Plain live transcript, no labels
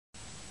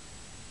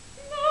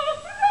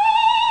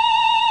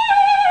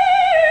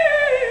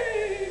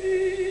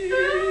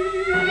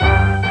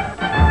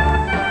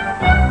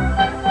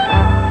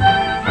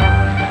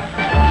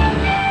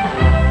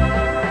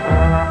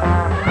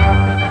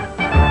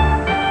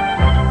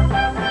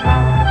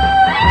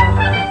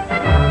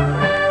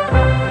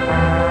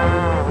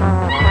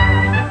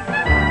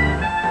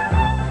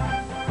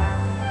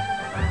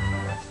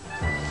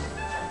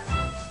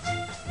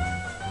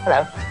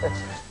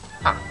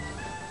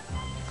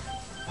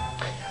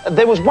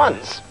There was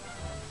once...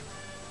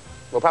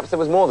 Well, perhaps there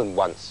was more than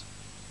once.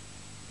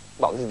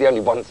 Well, this is the only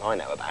once I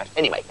know about.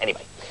 Anyway.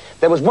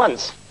 There was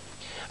once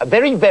a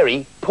very,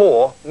 very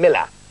poor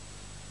miller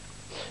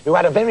who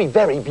had a very,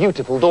 very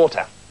beautiful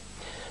daughter.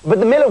 But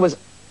the miller was...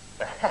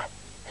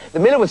 The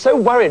miller was so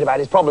worried about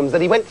his problems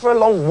that he went for a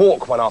long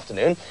walk one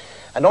afternoon,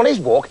 and on his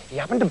walk, he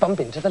happened to bump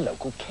into the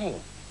local king.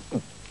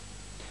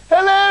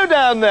 Hello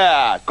down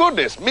there.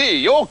 Goodness me,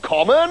 you're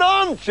common,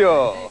 aren't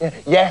you?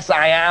 Yes,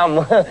 I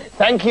am.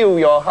 Thank you,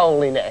 Your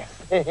Holiness.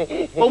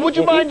 Well, would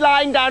you mind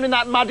lying down in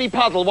that muddy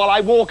puddle while I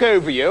walk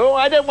over you?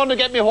 I don't want to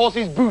get my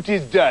horse's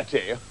booties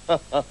dirty.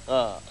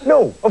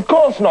 No, of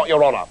course not,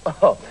 Your Honour.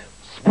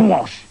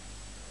 Splosh.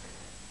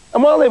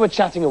 And while they were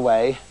chatting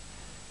away,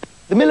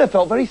 the miller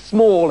felt very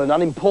small and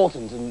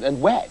unimportant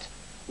and wet,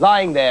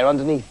 lying there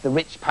underneath the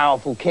rich,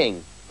 powerful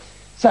king.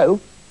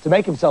 So, to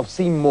make himself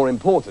seem more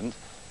important,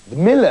 the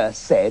miller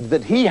said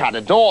that he had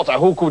a daughter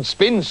who could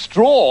spin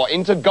straw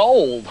into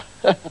gold.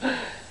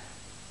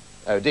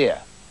 Oh, dear.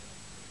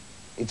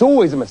 It's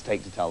always a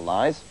mistake to tell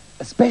lies,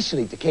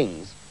 especially to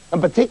kings,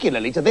 and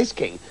particularly to this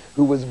king,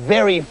 who was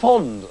very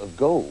fond of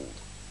gold.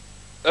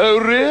 Oh,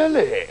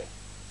 really?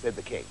 Said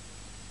the king.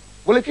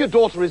 Well, if your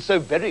daughter is so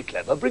very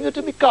clever, bring her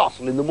to me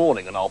castle in the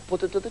morning and I'll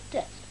put her to the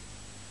test.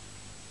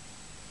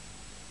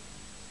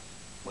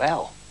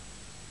 Well,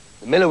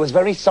 the miller was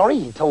very sorry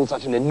he told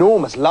such an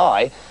enormous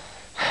lie,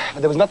 but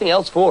there was nothing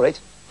else for it.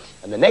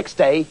 And the next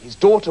day, his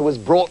daughter was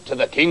brought to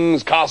the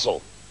king's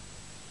castle.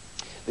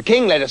 The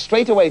king led her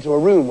straight away to a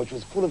room which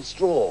was full of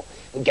straw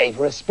and gave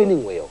her a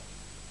spinning wheel.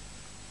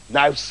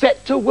 Now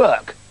set to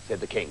work, said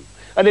the king.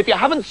 And if you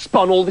haven't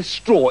spun all this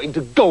straw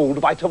into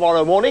gold by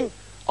tomorrow morning,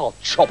 I'll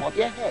chop off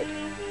your head.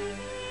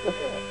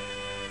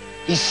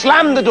 He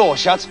slammed the door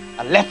shut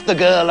and left the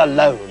girl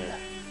alone.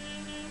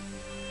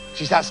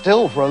 She sat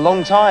still for a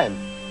long time,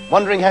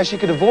 wondering how she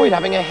could avoid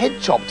having her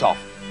head chopped off,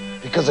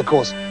 because, of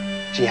course,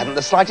 she hadn't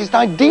the slightest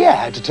idea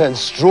how to turn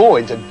straw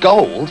into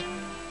gold.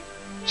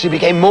 She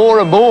became more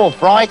and more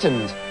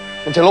frightened,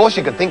 until all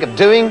she could think of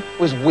doing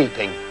was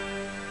weeping.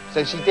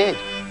 So she did.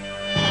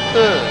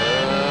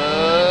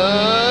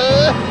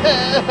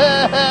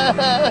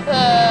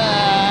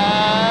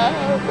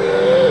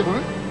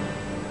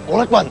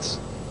 All at once,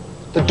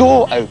 the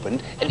door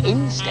opened, and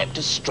in stepped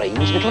a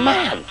strange little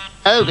man.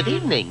 Oh, good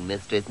evening,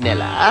 Mistress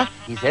Miller,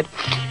 he said.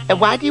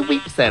 Why do you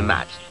weep so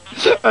much?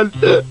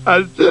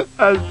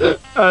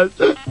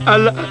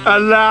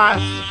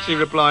 Alas, she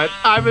replied,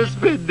 I must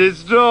spin this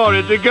straw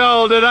into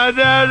gold and I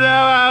don't know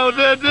how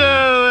to do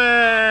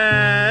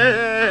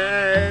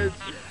it.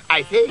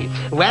 I see.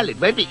 Well, it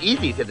won't be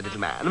easy, said the little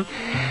man.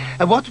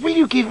 What will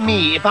you give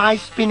me if I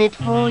spin it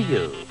for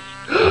you?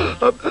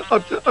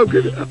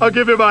 I'll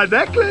give you my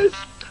necklace.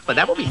 Well,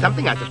 that will be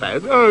something, I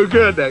suppose. Oh,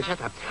 good. No, shut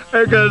up.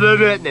 Oh,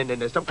 good.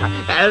 No, stop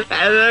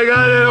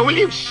crying. Will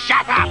you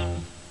shut up?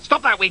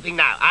 Stop that weeping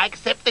now. I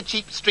accept the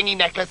cheap stringy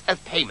necklace as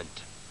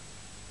payment.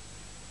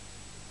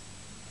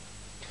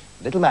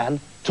 The little man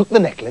took the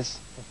necklace,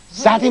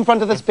 sat in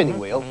front of the spinning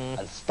wheel,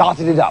 and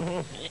started it up.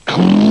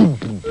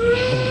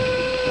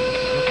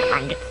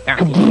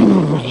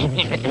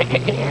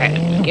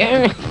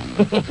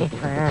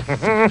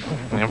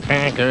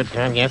 Good,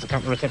 yes,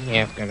 complimentary,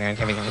 yes, good,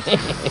 everything.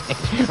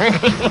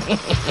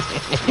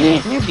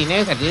 Nobody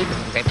knows how to do this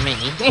except me.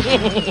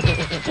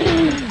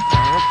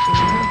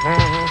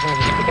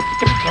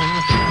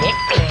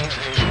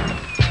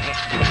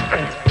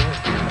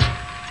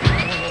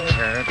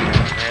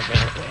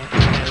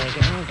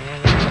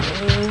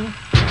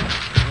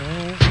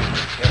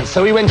 And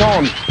so he went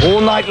on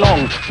all night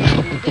long.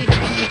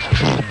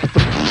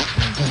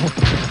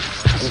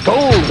 And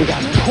gold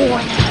began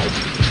pouring out,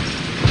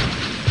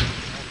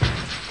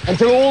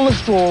 until all the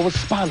straw was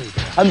spun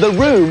and the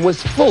room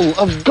was full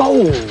of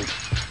gold.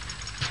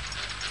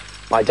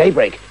 By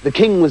daybreak, the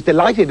king was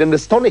delighted and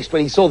astonished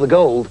when he saw the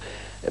gold,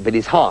 but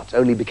his heart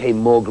only became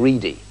more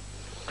greedy.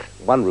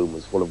 One room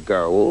was full of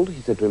gold,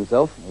 he said to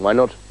himself. Why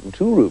not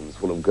 2 rooms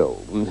full of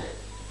gold?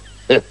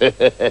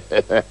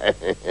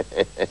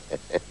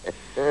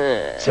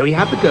 So he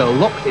had the girl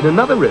locked in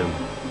another room,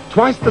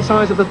 twice the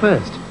size of the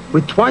first,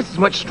 with twice as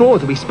much straw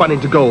to be spun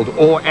into gold,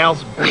 or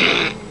else...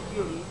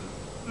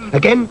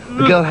 Again,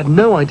 the girl had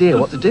no idea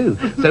what to do,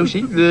 so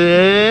she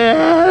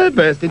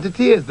burst into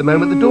tears the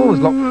moment the door was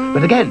locked.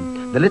 But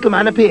again, the little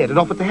man appeared and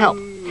offered to help.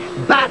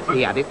 But,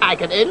 he added, I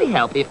can only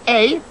help if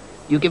A,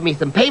 you give me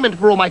some payment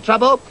for all my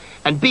trouble,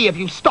 and B, if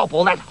you stop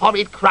all that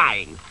horrid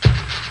crying.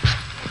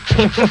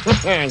 Good,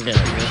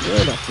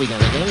 off we go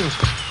again.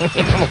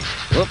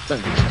 Whoops,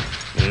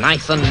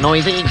 nice and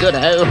noisy,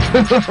 good-o.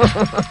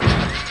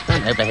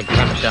 That overhead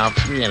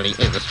camshaft really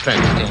is a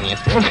stroke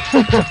genius.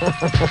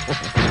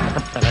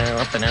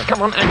 Up and out.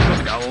 Come on, out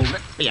with gold.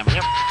 Let's be having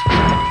it.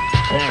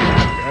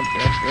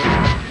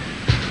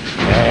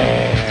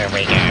 There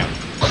we go.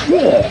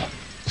 Oh,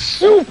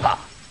 super!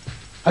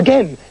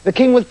 Again, the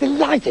king was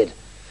delighted,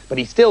 but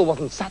he still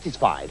wasn't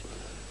satisfied.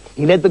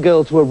 He led the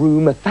girl to a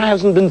room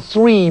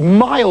 1,003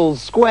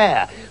 miles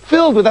square,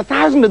 filled with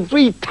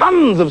 1,003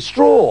 tons of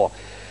straw.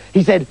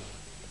 He said,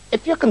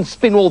 If you can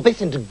spin all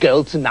this into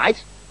gold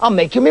tonight, I'll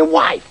make you my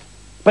wife.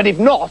 But if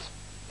not,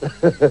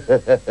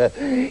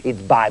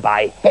 it's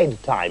bye-bye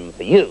head time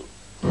for you.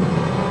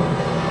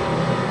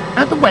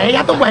 Out the way,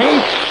 out the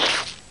way!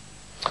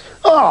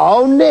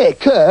 Oh,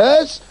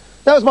 Nicholas,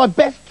 that was my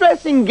best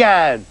dressing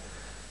gown.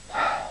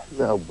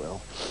 Oh,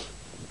 well.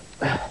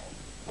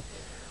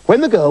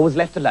 When the girl was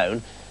left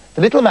alone,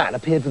 the little man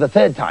appeared for the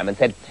third time and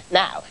said,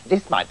 "Now,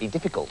 this might be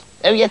difficult."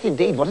 "Oh, yes,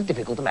 indeed, what a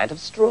difficult amount of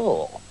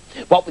straw.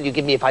 What will you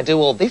give me if I do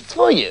all this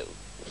for you?"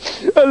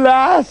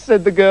 "Alas,"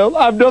 said the girl,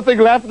 "I've nothing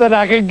left that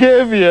I can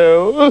give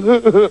you."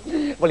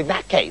 "Well, in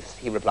that case,"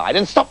 he replied,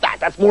 "and stop that,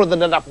 that's more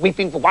than enough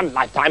weeping for one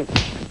lifetime.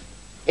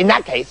 In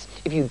that case,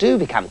 if you do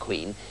become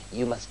queen,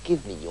 you must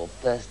give me your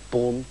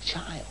firstborn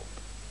child."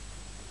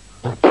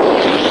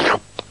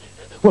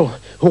 Well,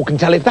 who can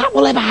tell if that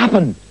will ever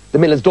happen? The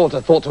miller's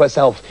daughter thought to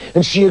herself,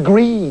 and she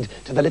agreed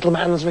to the little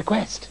man's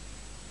request.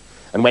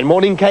 And when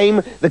morning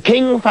came, the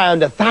king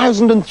found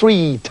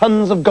 1,003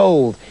 tons of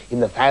gold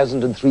in the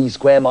 1,003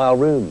 square mile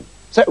room.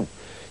 So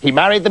he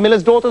married the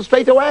miller's daughter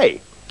straight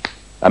away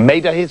and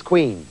made her his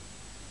queen.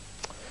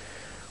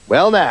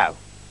 Well now,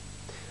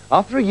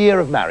 after a year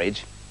of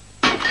marriage,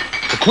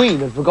 the queen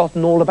had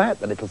forgotten all about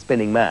the little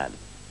spinning man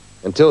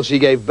until she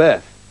gave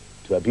birth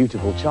to a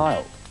beautiful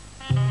child.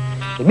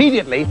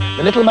 Immediately,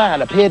 the little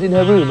man appeared in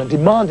her room and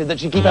demanded that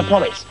she keep her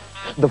promise.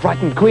 The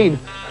frightened queen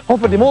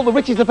offered him all the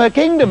riches of her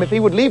kingdom if he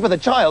would leave her the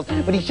child,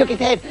 but he shook his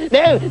head.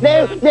 "No,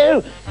 no,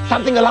 no!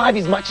 Something alive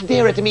is much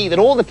dearer to me than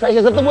all the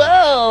treasures of the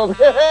world."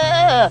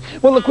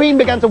 Well, the queen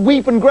began to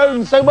weep and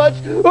groan so much,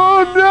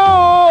 "Oh,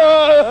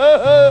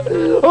 no!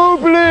 Oh,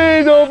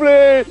 please,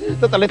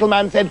 that the little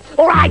man said,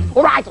 all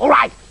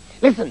right.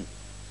 Listen,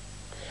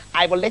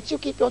 I will let you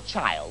keep your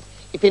child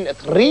if in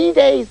 3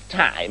 days'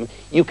 time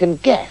you can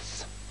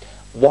guess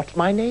what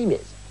my name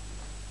is."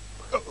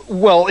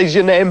 "Well, is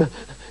your name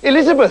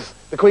Elizabeth?"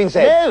 the queen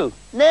said.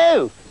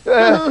 No.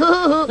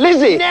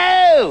 Lizzie?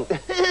 No!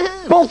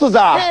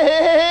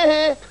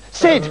 Balthazar?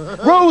 Sid?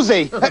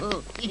 Rosie?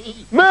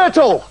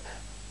 Myrtle?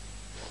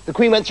 The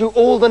queen went through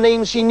all the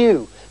names she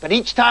knew, but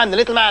each time the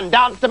little man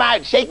danced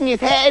about, shaking his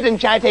head and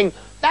shouting,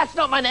 "That's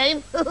not my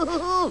name."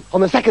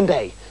 On the second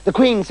day, the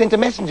queen sent a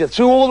messenger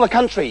through all the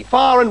country,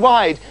 far and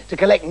wide, to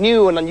collect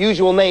new and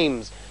unusual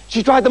names.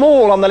 She tried them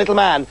all on the little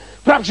man.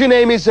 "Perhaps your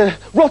name is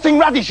Rotting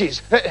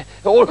Radishes,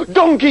 or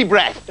Donkey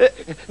Breath,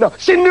 no,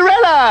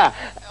 Cinderella."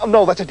 Oh,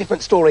 no, that's a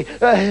different story.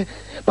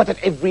 But at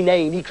every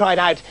name he cried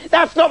out,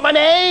 "That's not my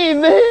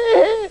name."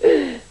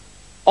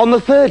 On the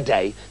third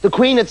day, the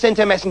queen had sent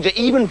her messenger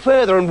even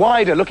further and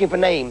wider looking for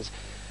names.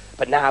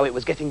 But now it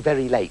was getting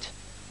very late.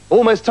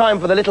 Almost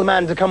time for the little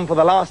man to come for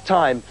the last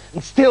time,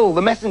 and still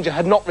the messenger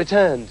had not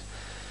returned.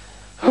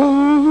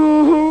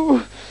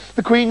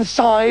 The queen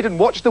sighed and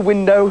watched the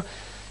window.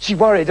 She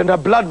worried, and her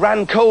blood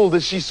ran cold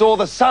as she saw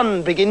the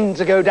sun begin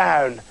to go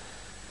down.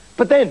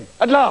 But then,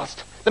 at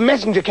last, the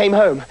messenger came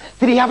home.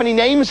 "Did he have any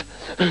names?"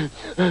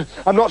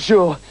 "I'm not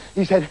sure,"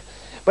 he said.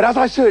 "But as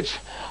I searched,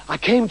 I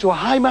came to a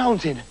high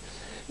mountain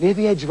near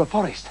the edge of a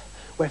forest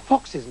where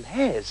foxes and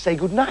hares say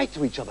goodnight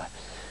to each other.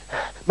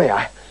 May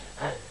I?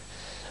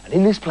 And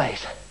in this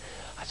place,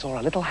 I saw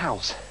a little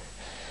house.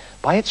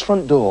 By its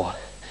front door,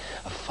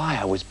 a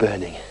fire was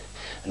burning.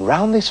 And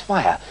round this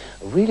fire,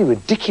 a really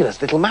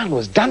ridiculous little man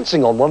was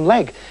dancing on one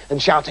leg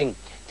and shouting,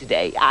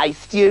 'Today I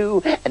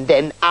stew, and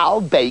then I'll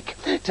bake.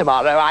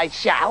 Tomorrow I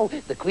shall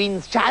the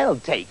queen's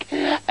child take.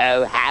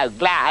 Oh, how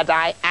glad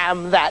I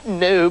am that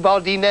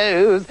nobody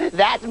knows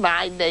that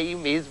my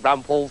name is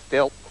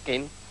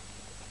Rumpelstiltskin.'"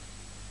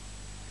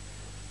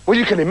 Well,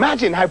 you can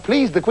imagine how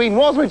pleased the queen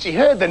was when she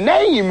heard the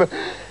name.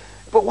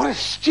 But what a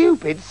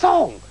stupid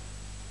song.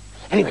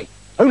 Anyway,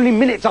 only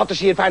minutes after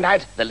she had found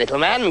out, the little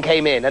man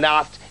came in and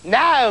asked,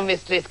 "Now,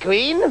 Mistress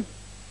Queen,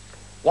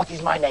 what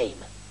is my name?"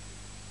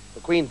 The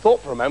queen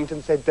thought for a moment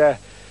and said,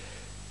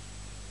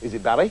 "Is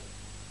it Barry?"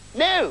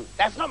 "No,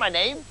 that's not my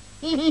name."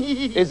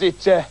 "Is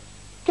it,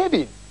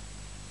 Kevin?"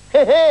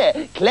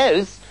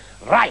 "Close.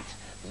 Right,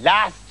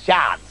 last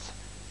chance."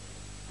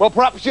 "Well,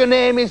 perhaps your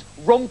name is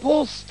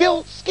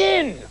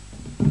Rumpelstiltskin."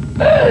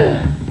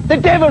 "The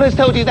devil has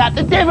told you that!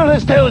 The devil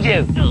has told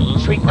you!"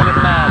 shrieked the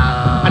little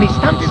man, and he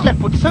stamped his left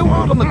foot so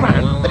hard on the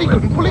ground that he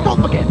couldn't pull it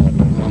off again.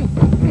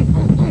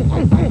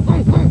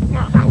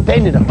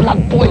 Then, in a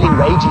blood-boiling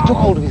rage, he took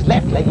hold of his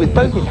left leg with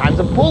both his hands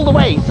and pulled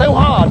away so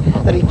hard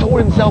that he tore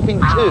himself in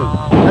two.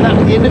 And that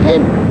was the end of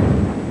him.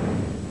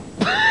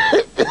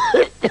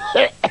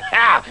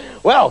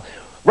 Well,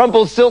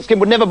 Rumpelstiltskin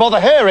would never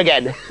bother her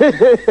again.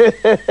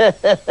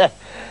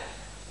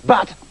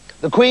 But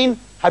the queen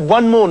had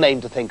one more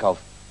name to think of.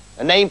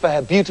 A name for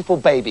her beautiful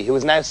baby, who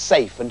was now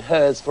safe and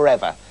hers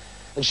forever.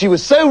 And she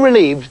was so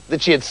relieved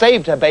that she had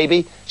saved her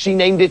baby, she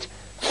named it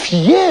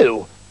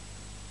Phew!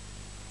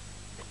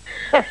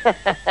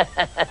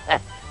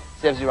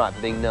 Serves you right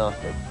for being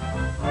nasty.